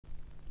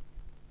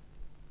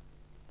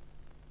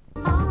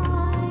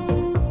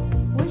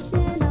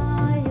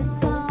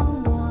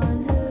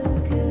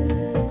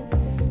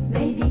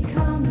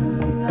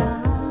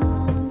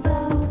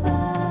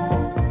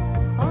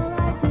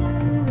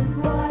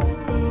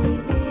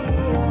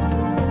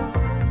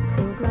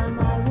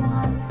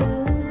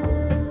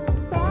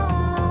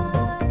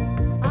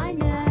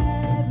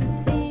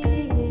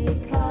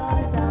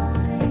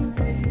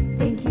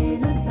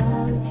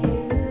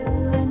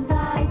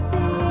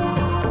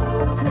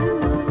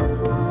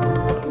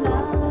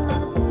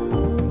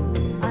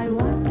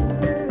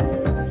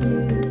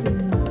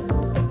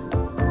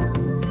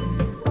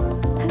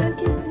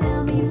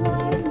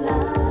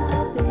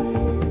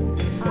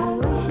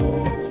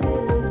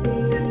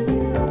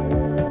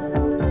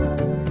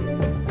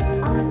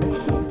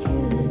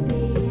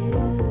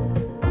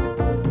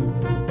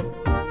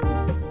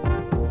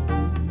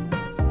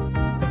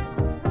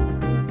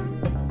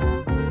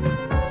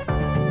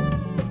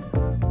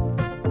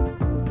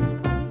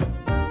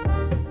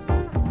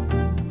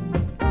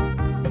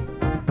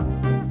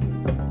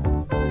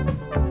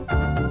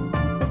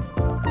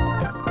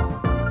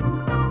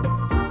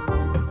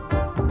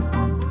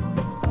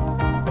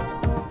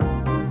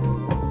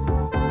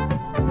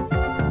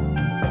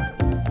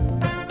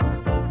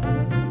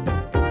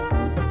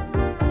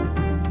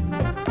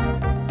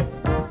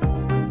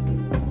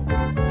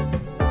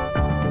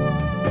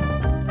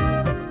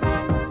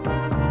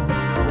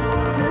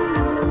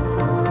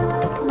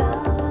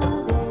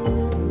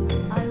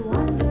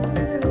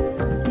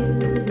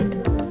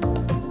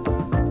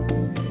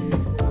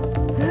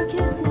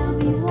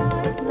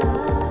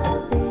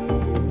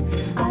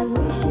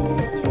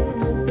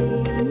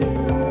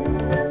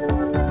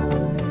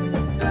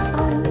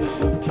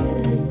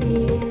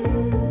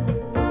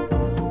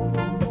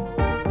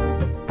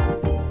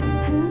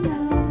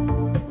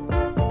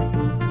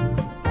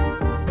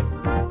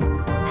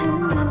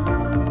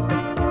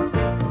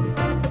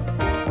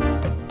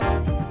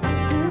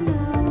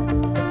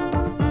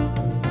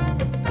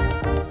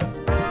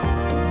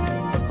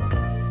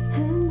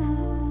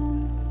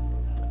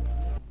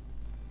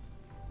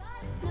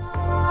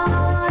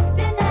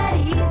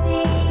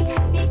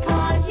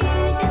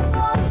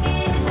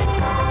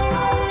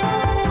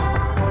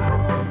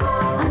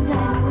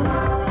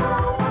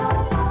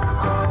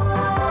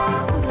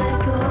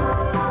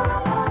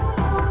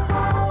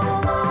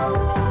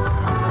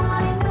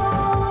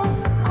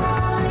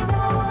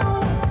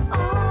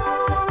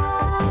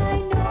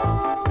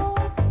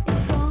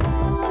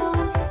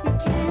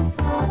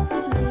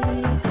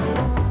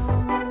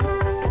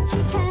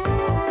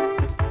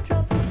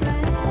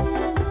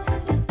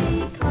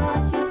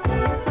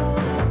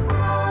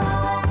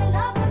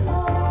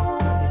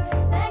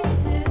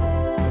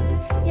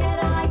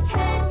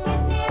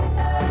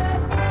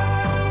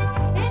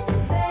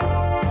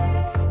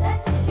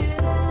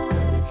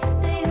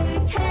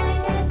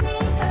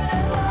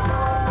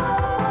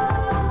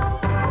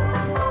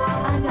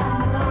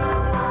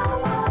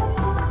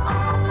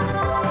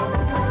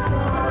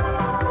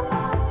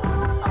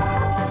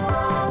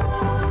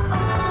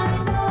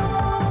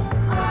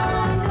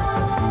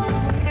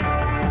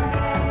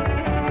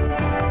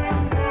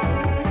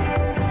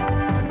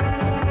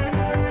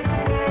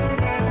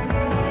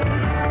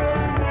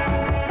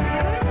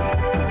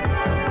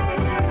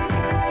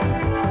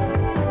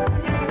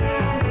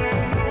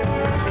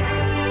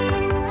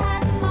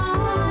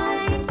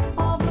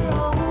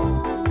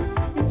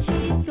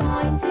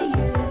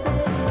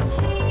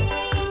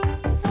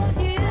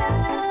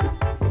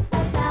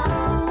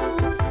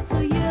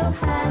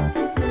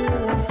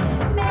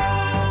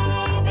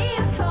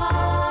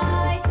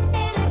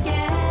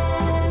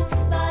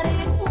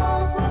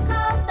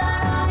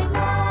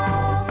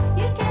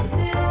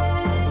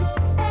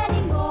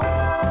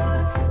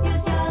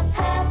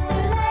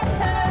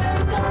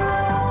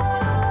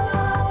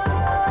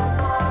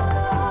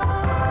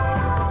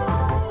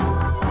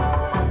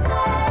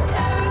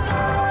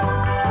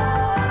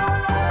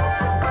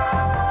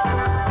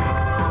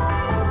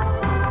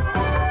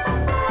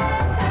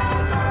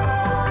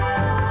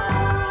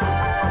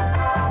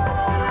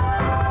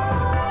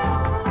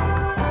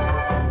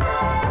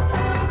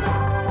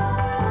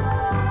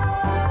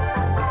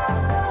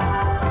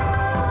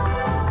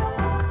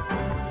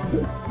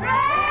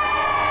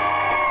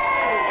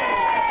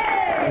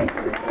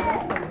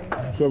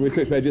Strawberry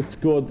Switchblade just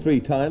scored 3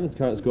 times.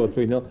 Current score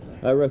 3-0.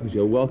 Rose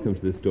Michelle, welcome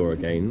to the store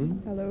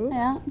again. Hello.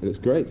 Yeah. It looks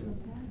great. Have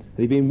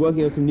you been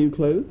working on some new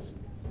clothes?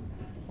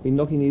 Been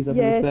knocking these up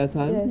in your spare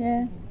time? Yes.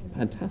 Yeah.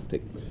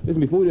 Fantastic.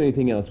 Listen, before we do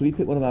anything else, will you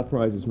pick one of our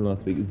prizes from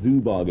last week,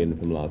 Zoo Bargain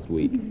from last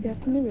week?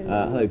 Definitely.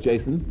 Hello,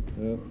 Jason.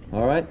 Yeah.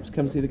 All right, just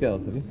come see the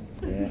girls, have you?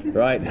 Yeah.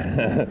 Right.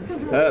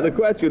 The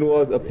question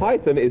was, a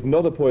python is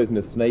not a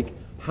poisonous snake.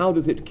 How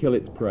does it kill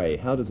its prey?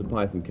 How does a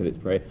python kill its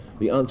prey?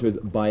 The answer is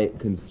by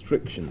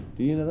constriction.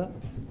 Do you know that?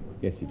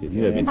 Yes, you did.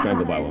 You know, been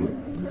strangled by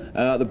one.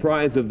 The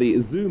prize of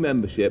the zoo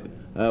membership,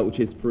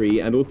 which is free,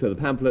 and also the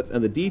pamphlets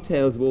and the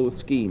details of all the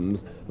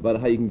schemes about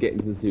how you can get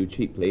into the zoo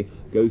cheaply,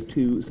 goes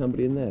to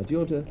somebody in there. Do you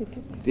want to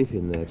dip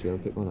in there? Do you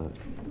want to pick one out?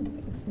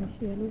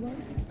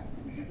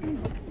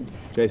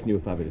 Jason, you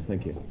were fabulous.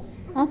 Thank you.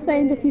 I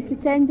find if you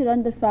pretend you're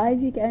under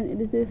 5, you get into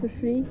the zoo for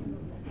free.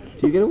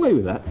 Do you get away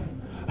with that?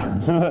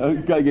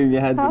 Guy giving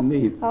your hands and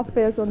knees. Half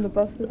fares on the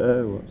buses.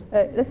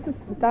 What? This is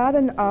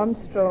Darren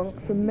Armstrong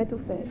from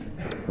Middlesex.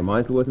 From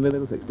Isleworth and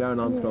Middlesex, Darren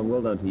Armstrong,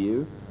 well done to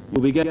you.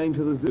 We'll be going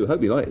to the zoo.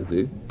 Hope you like the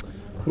zoo.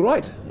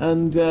 Right,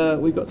 and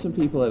we've got some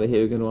people over here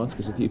who are going to ask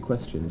us a few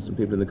questions. Some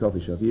people in the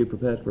coffee shop. Are you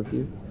prepared for a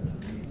few?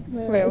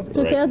 Well, as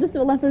prepared as it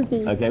will ever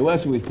be. Okay, where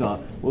should we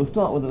start? We'll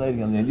start with the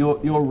lady on the end.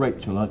 You're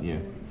Rachel, aren't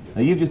you?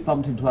 Now, you've just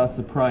bumped into our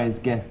surprise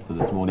guest for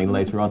this morning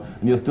later on,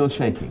 and you're still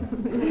shaking.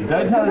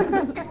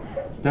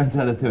 Don't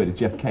tell us who it is,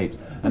 Jeff Capes.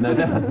 And no,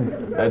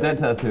 don't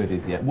tell us who it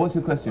is yet. What's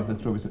your question for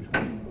Strawberry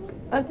Switchblade?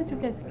 How did you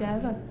get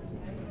together?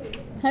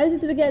 How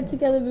did we get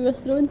together? We were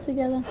thrown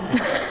together.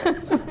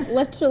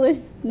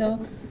 Literally.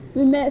 No.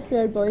 We met through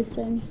our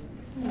boyfriends.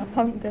 A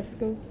punk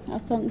disco. A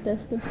punk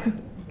disco.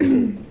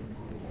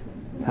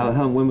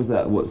 When was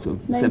that? What sort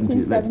of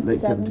 70s, late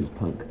 1977. 70s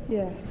punk?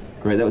 Yeah.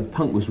 Great,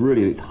 punk was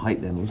really at its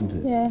height then, wasn't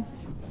it? Yeah.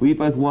 Were you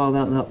both wild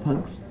out and out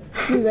punks?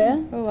 We were.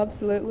 Oh,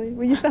 absolutely.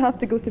 We used to have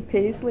to go to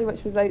Paisley,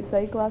 which was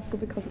outside Glasgow,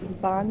 because it was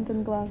banned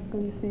in Glasgow,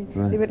 you see.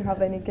 Right. They wouldn't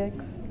have any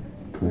gigs.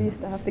 So we used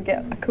to have to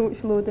get a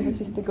coach load of us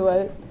used to go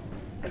out,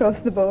 cross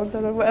the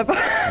border or whatever.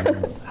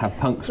 Have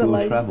punks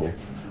will travel.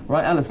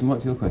 Right, Alison,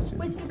 what's your question?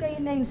 Where did you get your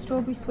name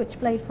Strawberry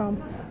Switchblade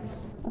from?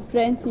 A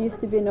friend who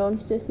used to be in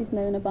Orange Juice, he's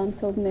now in a band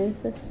called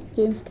Memphis.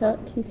 James Kirk,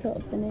 he thought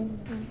of the name.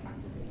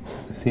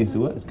 Seems to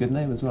work. It's a good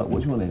name as well.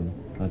 What's your name,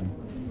 madam?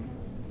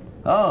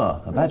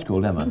 Ah, a badge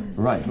called Emma.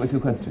 Right, what's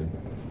your question?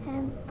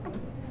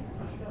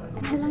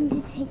 How long did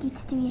it take you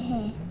to do your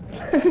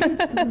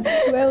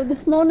hair? Well,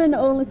 this morning it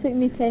only took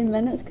me 10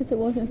 minutes because it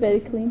wasn't very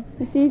clean.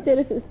 It's easier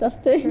if it's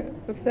dirty.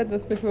 We've said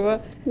this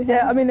before.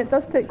 Yeah, I mean, it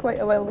does take quite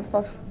a while the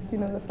first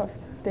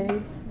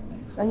day.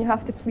 And you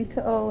have to pleat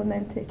it all and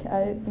then take it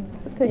out.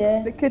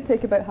 And it could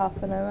take about half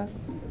an hour.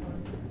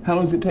 How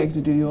long does it take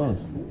to do yours?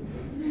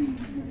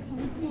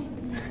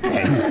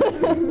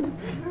 10.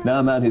 Now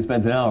a man who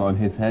spends an hour on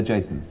his hair,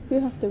 Jason. You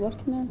have to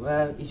work now.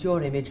 Well, is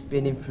your image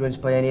being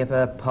influenced by any of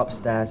our pop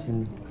stars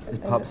in the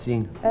pop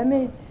scene?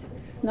 Image?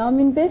 No, I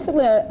mean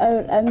basically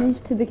our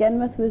image to begin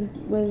with was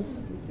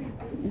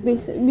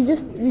basically we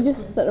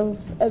just sort of,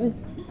 it was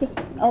just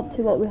up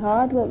to what we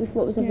had, what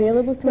was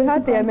available to us. We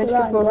had the image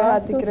before we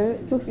had the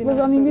group.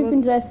 I mean we've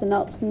been dressing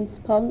up since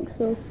punk,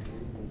 so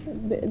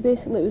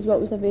basically it was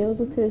what was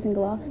available to us in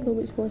Glasgow,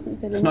 which wasn't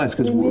very It's nice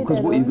because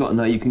what you've got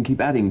now you can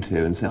keep adding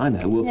to and say, I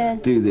know, we'll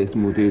do this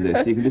and we'll do this.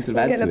 So you can just sort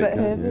of add to it. A bit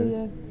heavy,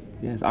 yeah.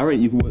 Yes, I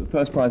reckon you can win the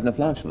first prize in a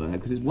flash on that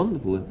because it's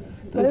wonderful.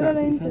 Those are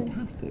absolutely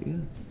fantastic, yeah.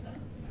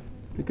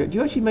 Do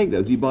you actually make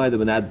those? You buy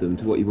them and add them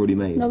to what you've already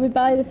made? No, we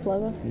buy the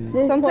flowers.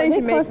 Yeah. Sometimes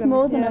they cost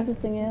more than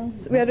everything else.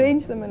 We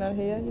arrange them in our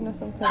hair,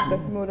 sometimes they're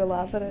more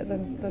elaborate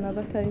than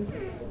other times.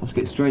 I just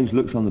get strange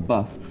looks on the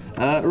bus.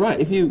 Right,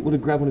 if you want to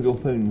grab one of your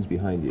phones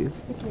behind you,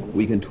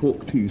 we can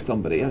talk to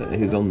somebody. I don't know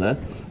who's on there.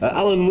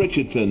 Alan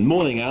Richardson.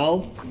 Morning,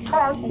 Al.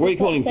 Hello. Where are you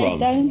calling from?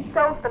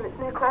 Salisbury, it's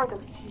near Croydon.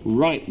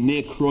 Right,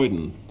 near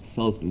Croydon.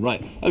 Salisbury,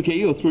 right. Okay,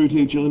 you're through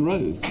to Jill and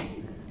Rose.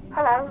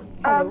 Hello.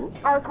 I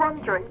was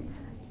wondering,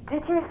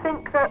 did you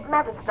think that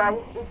Mother's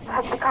Day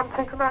has become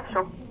too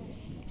commercial?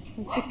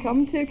 It's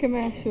become too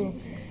commercial.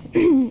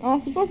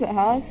 I suppose it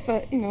has,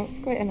 but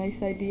it's quite a nice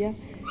idea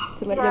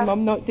to let your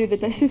mum not do the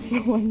dishes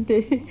for one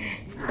day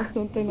or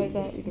something like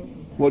that,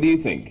 What do you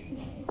think?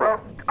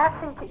 Well, I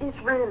think it is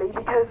really,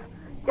 because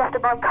you have to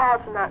buy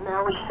cards and that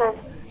now, which says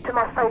to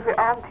my favourite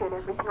auntie and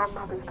everything on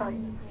Mother's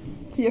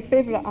Day. To your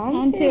favourite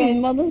auntie? Auntie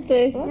on Mother's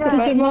Day? Yeah,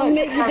 Did your mum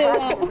make you do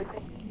that?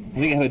 I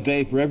think they have a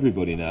day for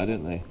everybody now,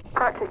 don't they?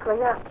 Practically,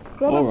 yeah.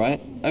 All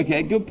right.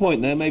 Okay, good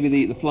point there. Maybe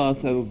the flower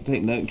sales will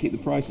take note and keep the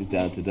prices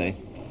down today.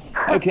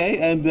 Okay,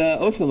 and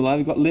also on the line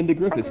we've got Linda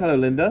Griffiths. Hello,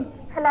 Linda.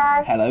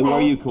 Hello. Hello, where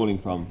are you calling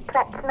from?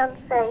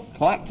 Clacton-on-Sea.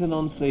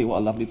 Clacton-on-Sea. What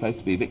a lovely place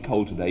to be. A bit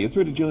cold today. You're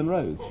through to Jill and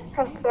Rose.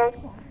 Thank you.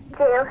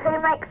 Jill,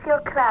 who makes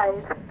your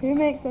clothes? Who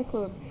makes our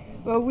clothes?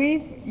 Well,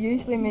 we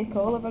usually make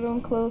all of our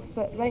own clothes,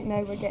 but right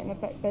now we're getting a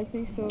bit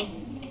busy, so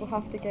we'll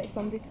have to get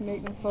somebody to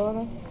make them for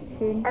us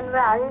soon. And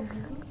Rose?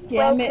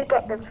 Yeah, where do you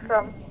get them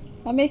from?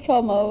 I make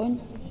all my own.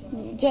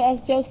 As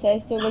Jill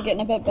says, though, we're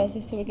getting a bit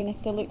busy, so we're going to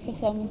have to look for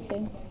someone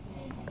soon.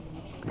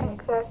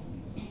 Thank you.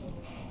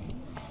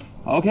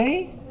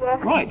 Okay? Yes.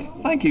 Right,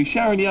 thank you.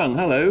 Sharon Young,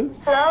 hello.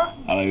 Hello?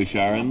 Hello,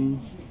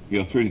 Sharon.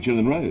 You're through to Jill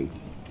and Rose.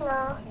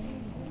 Hello.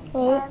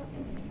 Oh,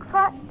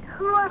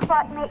 Who or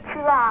what makes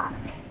you laugh?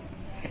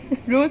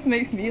 Rose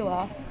makes me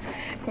laugh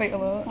quite a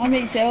lot. I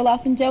make Jill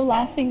laugh, and Jill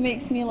laughing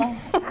makes me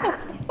laugh.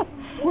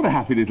 What a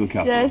happy little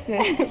couple. Yes,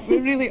 yes.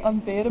 We're really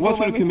unbearable. What sort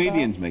when of we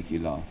comedians make you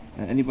laugh?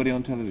 Anybody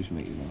on television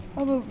make you laugh?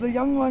 start. Oh, well, the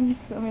young ones.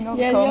 I mean, all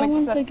Yeah, the the comics young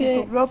ones that are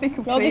people. great. Robbie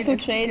Robbie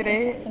Coltrane is Coltrane,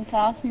 great.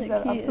 fantastic. He's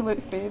our He is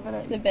absolute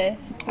favourite. the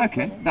best.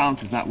 Okay, that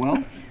answers that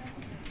well.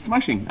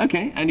 Smashing.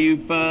 Okay, and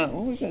you've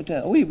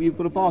you've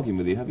got a bargain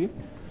with you, have you?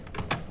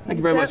 Thank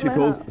you very much for your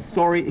calls. Certainly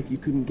Sorry if you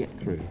couldn't get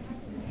through.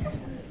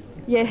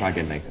 Yes. Try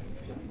again later.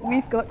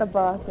 We've got a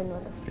bargain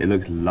with us. It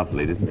looks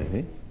lovely, doesn't it?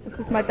 Eh? This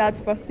is my dad's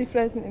birthday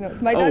present. You know,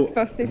 it's my dad's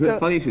birthday. Isn't so it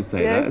funny you should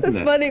say yes, that, isn't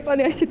it's it?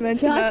 funny. I should You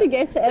mention have that. to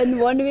get it in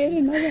one way or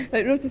another.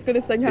 Like Rose is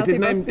going to sing Is happy his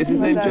name- birthday is his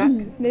to my name dad.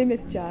 Jack? His name is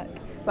Jack,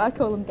 but I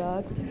call him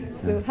Dad.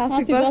 So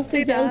happy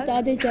Birthday, Jill's Dad.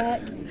 Daddy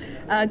Jack.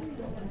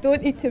 And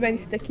don't eat too many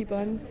sticky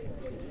buns.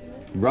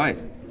 Right.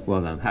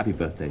 Well done. Happy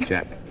birthday,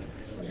 Jack.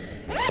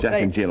 Jack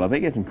Right. and Jill. I bet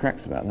you get some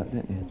cracks about that,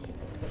 don't you?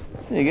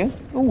 There you go.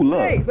 Oh, look.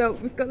 Right, well,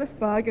 we've got this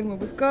bargain where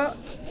we've got,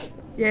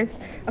 yes,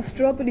 a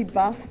strawberry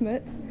bath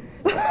mitt.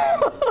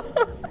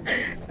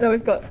 Now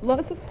we've got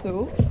lots of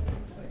soap,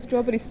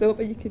 strawberry soap,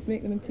 but you could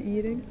make them into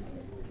earrings.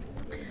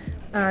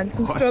 And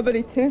some What?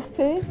 strawberry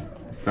toothpaste.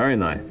 It's very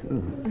nice.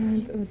 Ooh,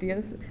 And, oh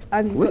dear,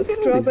 and Where'd we've you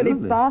got get all these? strawberry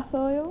Lovely. bath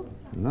oil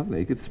lovely.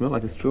 You could smell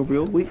like a strawberry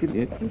all week, couldn't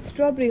you? and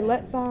strawberry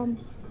lip balm,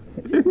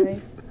 which is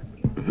nice.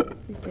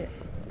 You get-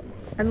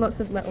 And lots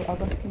of little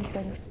other things.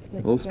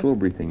 Like All the-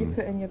 strawberry that You things.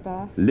 put in your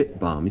bath. Lip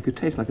balm. You could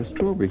taste like a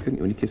strawberry, couldn't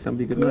you, when you kiss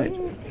somebody goodnight?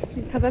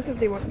 You'd have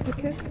everybody wanting to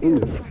kiss.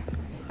 Ooh.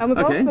 And we've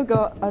Okay. also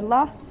got our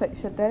last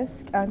picture disc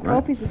and Right.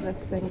 copies of this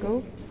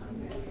single.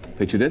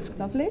 Picture disc.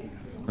 Lovely.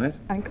 Right.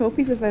 And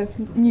copies of our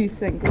new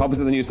single. Copies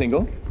of the new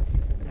single.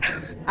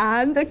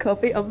 And a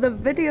copy of the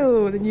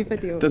video, the new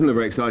video. Doesn't look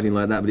very exciting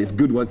like that, but it's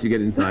good once you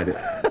get inside it.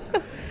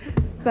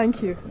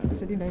 Thank you.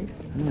 That's really nice.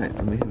 Right.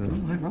 And we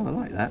have I rather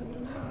like that.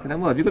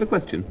 Well, have you got a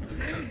question?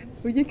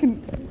 Well, you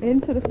can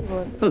enter if you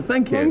want. Oh,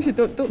 thank As you. long as you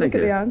don't Thank look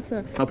at you. the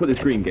answer. I'll put the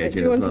screen Right, gauge do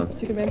in you as want well.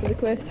 to remember the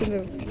question,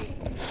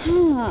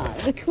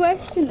 Rose? The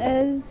question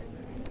is,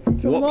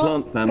 from What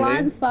plant family?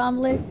 plant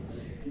family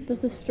does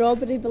the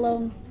strawberry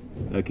belong?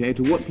 Okay,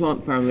 to what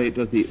plant family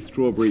does the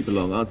strawberry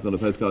belong? Answers on a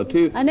postcard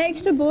too. An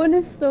extra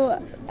bonus though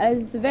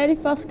is the very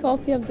first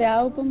copy of the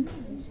album.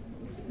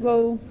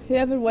 Well,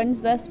 whoever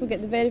wins this will get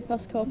the very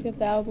first copy of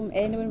the album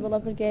anyone will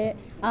ever get,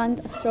 and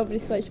a strawberry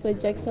switchblade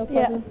jigsaw puzzle.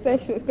 Yeah,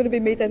 special. It's going to be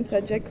made into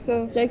a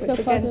jigsaw. Jigsaw which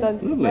again puzzle. done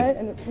just Lovely. now,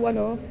 and it's one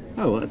off.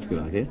 Oh, well, that's a good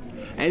idea.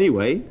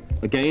 Anyway,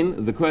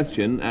 again, the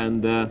question,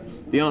 and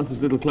the answer's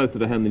a little closer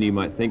to home than you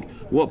might think.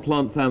 What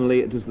plant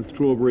family does the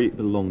strawberry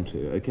belong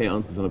to? Okay,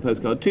 answers on a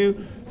postcard too.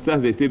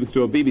 Saturday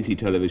Superstore, BBC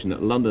Television,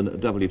 London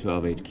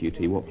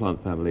W12HQT. What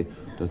plant family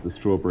does the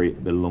strawberry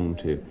belong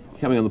to?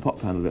 Coming on the pop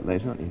panel a bit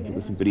later, aren't you?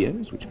 With some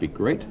videos, which would be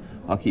great.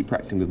 I'll keep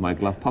practicing with my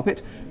glove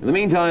puppet. In the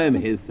meantime,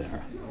 here's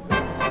Sarah.